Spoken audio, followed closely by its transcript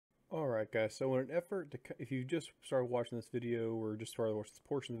Alright guys, so in an effort to, if you just started watching this video or just started watching this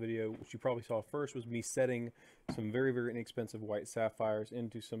portion of the video, what you probably saw first was me setting some very, very inexpensive white sapphires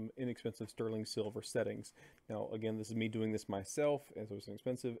into some inexpensive sterling silver settings. Now again, this is me doing this myself, and so it's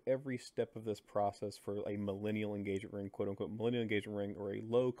inexpensive. Every step of this process for a millennial engagement ring, quote unquote millennial engagement ring, or a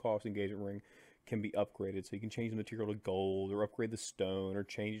low cost engagement ring can be upgraded. So you can change the material to gold, or upgrade the stone, or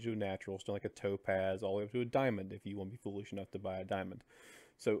change it to a natural stone like a topaz, all the way up to a diamond if you want to be foolish enough to buy a diamond.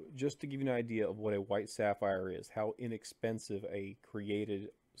 So just to give you an idea of what a white sapphire is, how inexpensive a created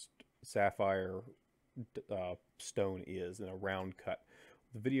sapphire stone is in a round cut.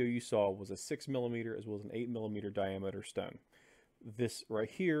 The video you saw was a 6mm as well as an 8mm diameter stone. This right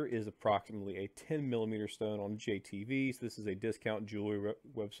here is approximately a 10mm stone on JTV. So this is a discount jewelry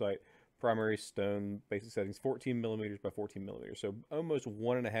website. Primary stone, basic settings, 14mm by 14mm, so almost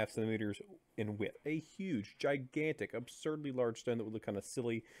 1.5 centimeters in width. A huge, gigantic, absurdly large stone that would look kind of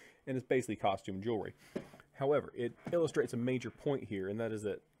silly, and it's basically costume jewelry. However, it illustrates a major point here, and that is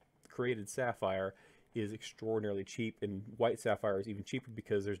that created sapphire is extraordinarily cheap, and white sapphire is even cheaper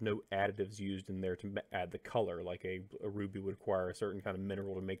because there's no additives used in there to add the color. Like a ruby would require a certain kind of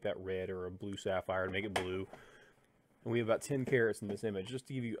mineral to make that red, or a blue sapphire to make it blue. And we have about 10 carats in this image, just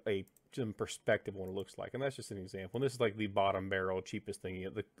to give you some perspective on what it looks like. And that's just an example. And this is like the bottom barrel, cheapest thing.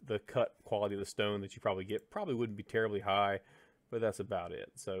 The cut quality of the stone that you probably get probably wouldn't be terribly high, but that's about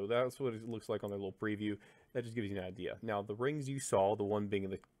it. So that's what it looks like on their little preview. That just gives you an idea. Now, the rings you saw, the one being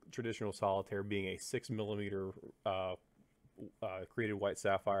the traditional solitaire, being a 6mm created white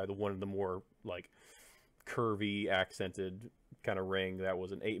sapphire, the one of the more like curvy, accented kind of ring, that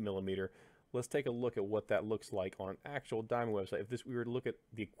was an 8mm. Let's take a look at what that looks like on an actual diamond website. If we were to look at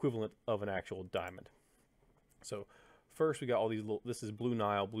the equivalent of an actual diamond. So first we got all these little, this is Blue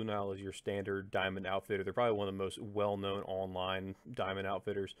Nile. Blue Nile is your standard diamond outfitter. They're probably one of the most well-known online diamond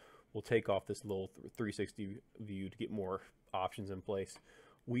outfitters. We'll take off this little 360 view to get more options in place.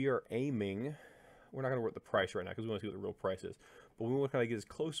 We are aiming, we're not going to work the price right now because we want to see what the real price is, but we want to kind of get as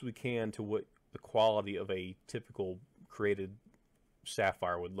close as we can to what the quality of a typical created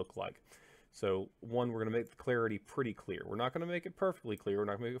sapphire would look like. So one, we're going to make the clarity pretty clear. We're not going to make it perfectly clear. We're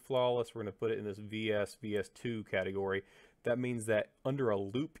not going to make it flawless. We're going to put it in this VS2 category. That means that under a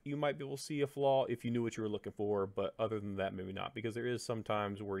loop, you might be able to see a flaw if you knew what you were looking for, but other than that, maybe not. Because there is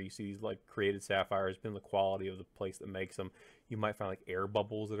sometimes where you see these like created sapphires, depending on the quality of the place that makes them, you might find like air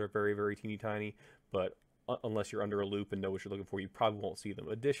bubbles that are very, very teeny tiny, but unless you're under a loop and know what you're looking for, you probably won't see them.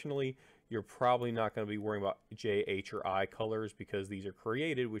 Additionally, you're probably not going to be worrying about J, H, or I colors because these are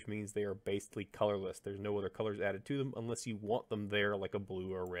created, which means they are basically colorless. There's no other colors added to them unless you want them there, like a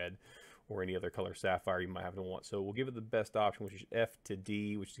blue or red or any other color sapphire you might have to want. So we'll give it the best option, which is F to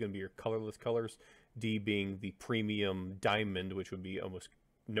D, which is going to be your colorless colors. D being the premium diamond, which would be almost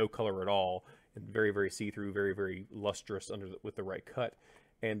no color at all, and very, very see-through, very, very lustrous with the right cut.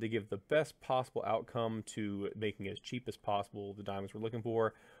 And to give the best possible outcome to making it as cheap as possible the diamonds we're looking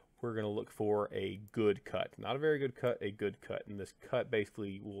for, we're going to look for a good cut. Not a very good cut, a good cut. And this cut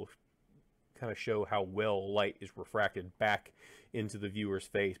basically will kind of show how well light is refracted back into the viewer's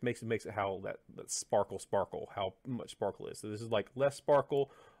face. Makes it how that sparkle, how much sparkle is. So this is like less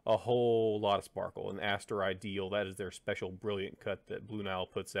sparkle, a whole lot of sparkle. And Aster Ideal, that is their special brilliant cut that Blue Nile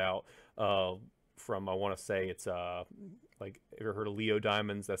puts out from, I want to say it's like, ever heard of Leo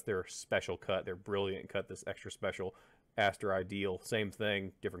Diamonds? That's their special cut, their brilliant cut, this extra special. Aster Ideal, same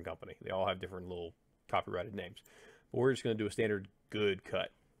thing, different company. They all have different little copyrighted names. But we're just going to do a standard good cut,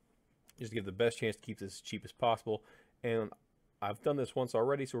 just to give the best chance to keep this as cheap as possible. And I've done this once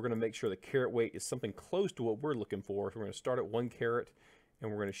already, so we're going to make sure the carat weight is something close to what we're looking for. So we're going to start at 1 carat, and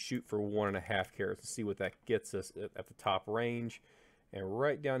we're going to shoot for 1.5 carats to see what that gets us at the top range. And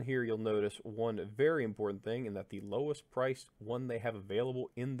right down here, you'll notice one very important thing, in that the lowest priced one they have available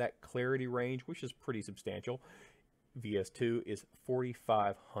in that clarity range, which is pretty substantial, VS2, is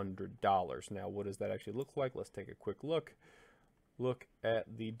 $4,500. Now, what does that actually look like? Let's take a quick look. Look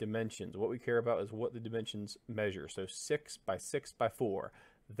at the dimensions. What we care about is what the dimensions measure. So 6 by 6 by 4.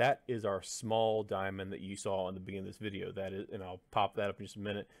 That is our small diamond that you saw in the beginning of this video. That is, and I'll pop that up in just a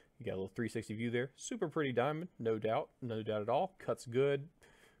minute. You got a little 360 view there. Super pretty diamond, no doubt at all. Cuts good,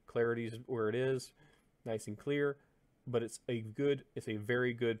 clarity's where it is, nice and clear. But it's a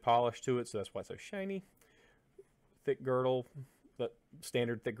very good polish to it, so that's why it's so shiny. Thick girdle, the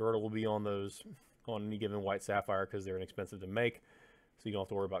standard thick girdle will be on those on any given white sapphire because they're inexpensive to make, so you don't have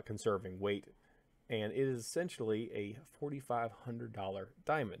to worry about conserving weight. And it is essentially a $4,500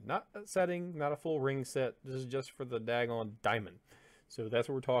 diamond. Not a setting, not a full ring set. This is just for the daggone diamond. So that's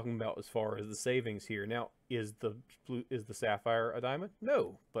what we're talking about as far as the savings here. Now, is the sapphire a diamond?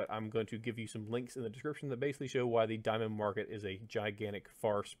 No, but I'm going to give you some links in the description that basically show why the diamond market is a gigantic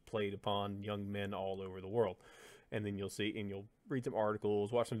farce played upon young men all over the world. And then you'll see, and you'll read some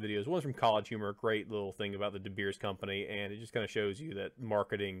articles, watch some videos. One's from College Humor, a great little thing about the De Beers company, and it just kind of shows you that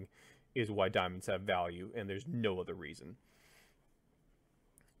marketing is why diamonds have value, and there's no other reason.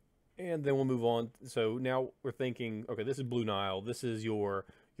 And then we'll move on. So now we're thinking, okay, this is Blue Nile. This is you're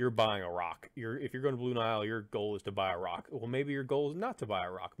buying a rock. If you're going to Blue Nile, your goal is to buy a rock. Well, maybe your goal is not to buy a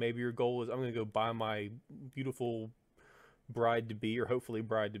rock. Maybe your goal is, I'm going to go buy my beautiful bride-to-be, or hopefully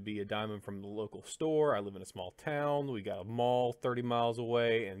bride-to-be, a diamond from the local store. I live in a small town. We got a mall 30 miles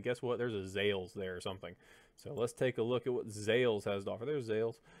away, and guess what? There's a Zales there or something. So let's take a look at what Zales has to offer. There's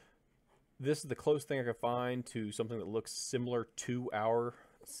Zales. This is the closest thing I could find to something that looks similar to our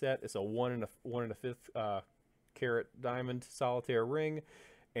set. It's a 1 1/5 carat diamond solitaire ring,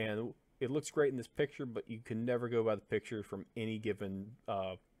 and it looks great in this picture, but you can never go by the picture from any given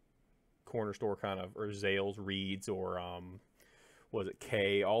corner store kind of, or Zales, Reeds, or was it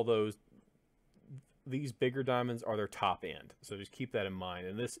K? All those, these bigger diamonds are their top end, so just keep that in mind.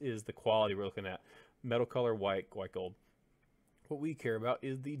 And this is the quality we're looking at: metal color, white gold. What we care about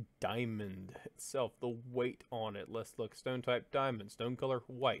is the diamond itself, the weight on it. Let's look. Stone type diamond, stone color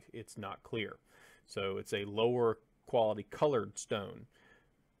white. It's not clear, so it's a lower quality colored stone.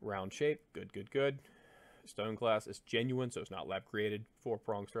 Round shape, good. Stone class is genuine, so it's not lab created.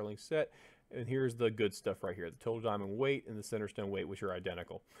 4-prong sterling set. And here's the good stuff right here: the total diamond weight and the center stone weight, which are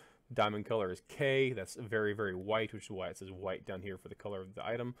identical. Diamond color is K. That's very white, which is why it says white down here for the color of the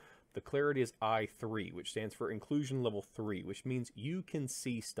item. The clarity is I3, which stands for inclusion level 3, which means you can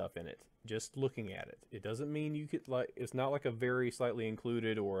see stuff in it just looking at it. It doesn't mean you could, like, it's not like a very slightly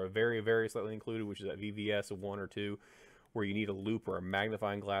included or a very slightly included, which is at VVS of 1 or 2, where you need a loop or a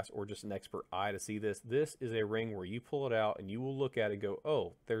magnifying glass or just an expert eye to see this. This is a ring where you pull it out and you will look at it and go,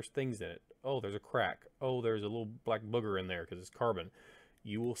 oh, there's things in it. Oh, there's a crack. Oh, there's a little black booger in there because it's carbon.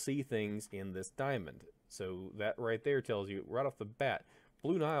 You will see things in this diamond. So that right there tells you right off the bat,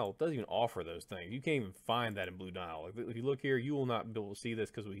 Blue Nile doesn't even offer those things. You can't even find that in Blue Nile. If you look here, you will not be able to see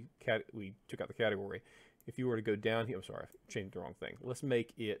this because we took out the category. If you were to go down here, I'm sorry, I changed the wrong thing. Let's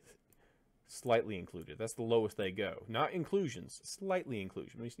make it slightly included. That's the lowest they go. Not inclusions, slightly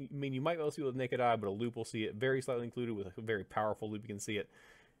inclusion. I mean, you might be able to see it with the naked eye, but a loop will see it. Very slightly included with a very powerful loop, you can see it.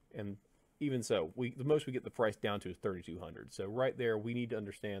 And even so, the most we get the price down to is $3,200. So right there, we need to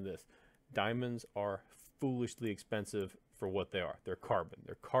understand this. Diamonds are foolishly expensive for what they are. They're carbon.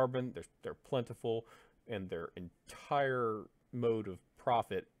 They're plentiful, and their entire mode of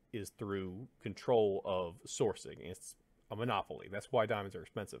profit is through control of sourcing. It's a monopoly. That's why diamonds are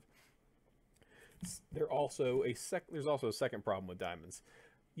expensive. There's also a second problem with diamonds.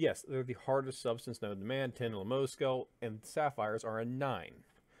 Yes, they're the hardest substance known to man, 10 in Lemoscale, and sapphires are a 9.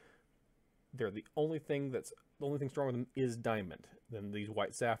 They're the only thing stronger with them is diamond than these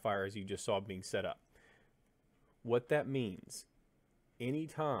white sapphires you just saw being set up. What that means,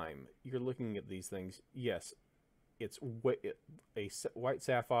 anytime you're looking at these things, yes, it's a white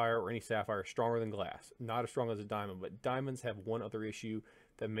sapphire or any sapphire is stronger than glass, not as strong as a diamond, but diamonds have one other issue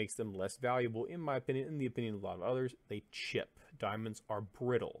that makes them less valuable, in my opinion, in the opinion of a lot of others. They chip. Diamonds are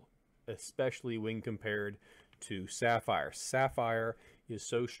brittle, especially when compared to sapphire. Sapphire is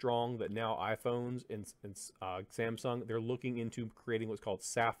so strong that now iPhones and Samsung, they're looking into creating what's called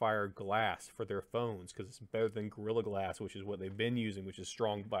sapphire glass for their phones because it's better than Gorilla Glass, which is what they've been using, which is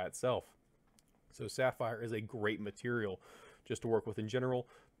strong by itself. So sapphire is a great material just to work with in general.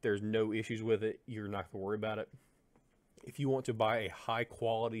 There's no issues with it. You're not going to worry about it. If you want to buy a high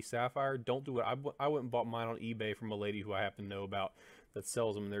quality sapphire, don't do it. I went and bought mine on eBay from a lady who I happen to know about that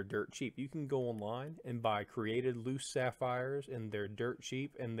sells them, and they're dirt cheap. You can go online and buy created loose sapphires, and they're dirt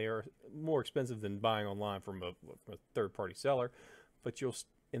cheap, and they are more expensive than buying online from a third-party seller.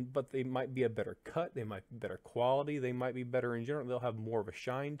 But they might be a better cut, they might be better quality, they might be better in general. They'll have more of a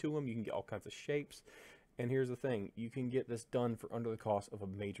shine to them. You can get all kinds of shapes. And here's the thing, you can get this done for under the cost of a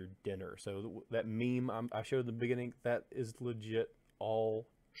major dinner. So that meme I showed in the beginning, that is legit all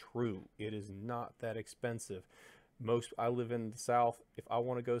true. It is not that expensive. I live in the South. If I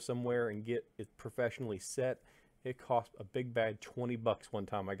want to go somewhere and get it professionally set, it costs a big bag, $20 one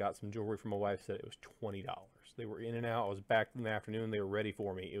time. I got some jewelry from my wife, said it was $20. They were in and out. I was back in the afternoon. They were ready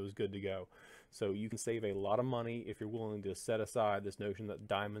for me. It was good to go. So you can save a lot of money if you're willing to set aside this notion that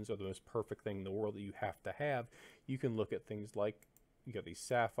diamonds are the most perfect thing in the world that you have to have. You can look at things like, you got these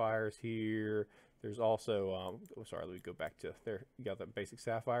sapphires here. There's also, sorry, let me go back to there. You got that basic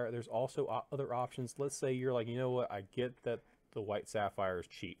sapphire. There's also other options. Let's say you're like, you know what, I get that the white sapphire is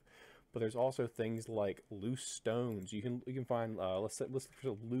cheap. But there's also things like loose stones. You can find let's look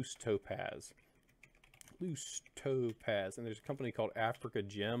for loose topaz. Loose topaz, and there's a company called Africa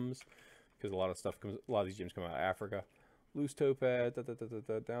Gems, because a lot of these gems come out of Africa. Loose topaz,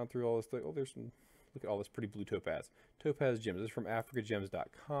 down through all this thing. Oh, there's some. Look at all this pretty blue topaz. Topaz gems. This is from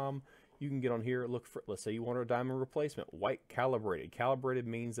africagems.com. You can get on here, look for, let's say you want a diamond replacement, white calibrated. Calibrated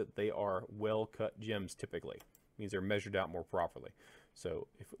means that they are well cut gems typically. Means they're measured out more properly. So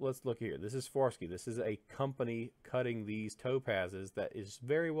let's look here. This is Swarovski. This is a company cutting these topazes that is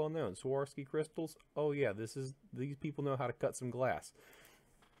very well known. Swarovski crystals. Oh yeah, these people know how to cut some glass.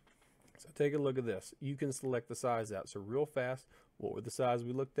 So take a look at this. You can select the size out. So real fast, what were the sizes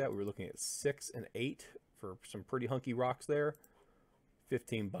we looked at? We were looking at 6 and 8 for some pretty hunky rocks there.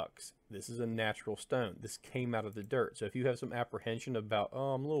 15 bucks. This is a natural stone. This came out of the dirt. So if you have some apprehension about,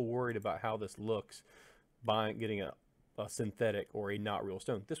 oh, I'm a little worried about how this looks, getting a synthetic or a not real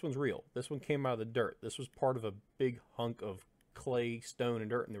stone. This one's real. This one came out of the dirt. This was part of a big hunk of clay, stone, and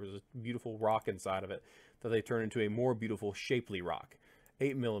dirt, and there was a beautiful rock inside of it that they turned into a more beautiful, shapely rock.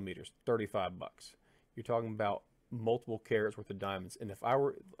 8 millimeters, 35 bucks. You're talking about multiple carats worth of diamonds. And if I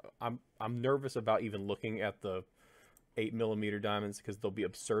were, I'm nervous about even looking at the 8 millimeter diamonds because they'll be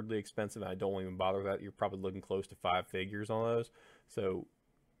absurdly expensive, and I don't even bother with that. You're probably looking close to 5 figures on those. So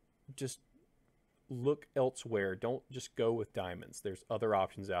just look elsewhere. Don't just go with diamonds. There's other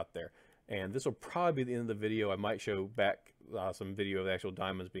options out there. And this will probably be the end of the video. I might show back some video of the actual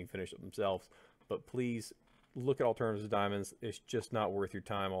diamonds being finished up themselves. But please look at alternatives to diamonds. It's just not worth your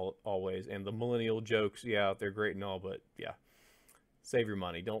time always. And the millennial jokes, yeah, they're great and all, but yeah, save your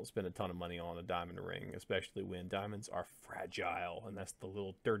money. Don't spend a ton of money on a diamond ring, especially when diamonds are fragile. And that's the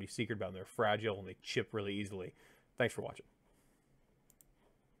little dirty secret about them. They're fragile and they chip really easily. Thanks for watching.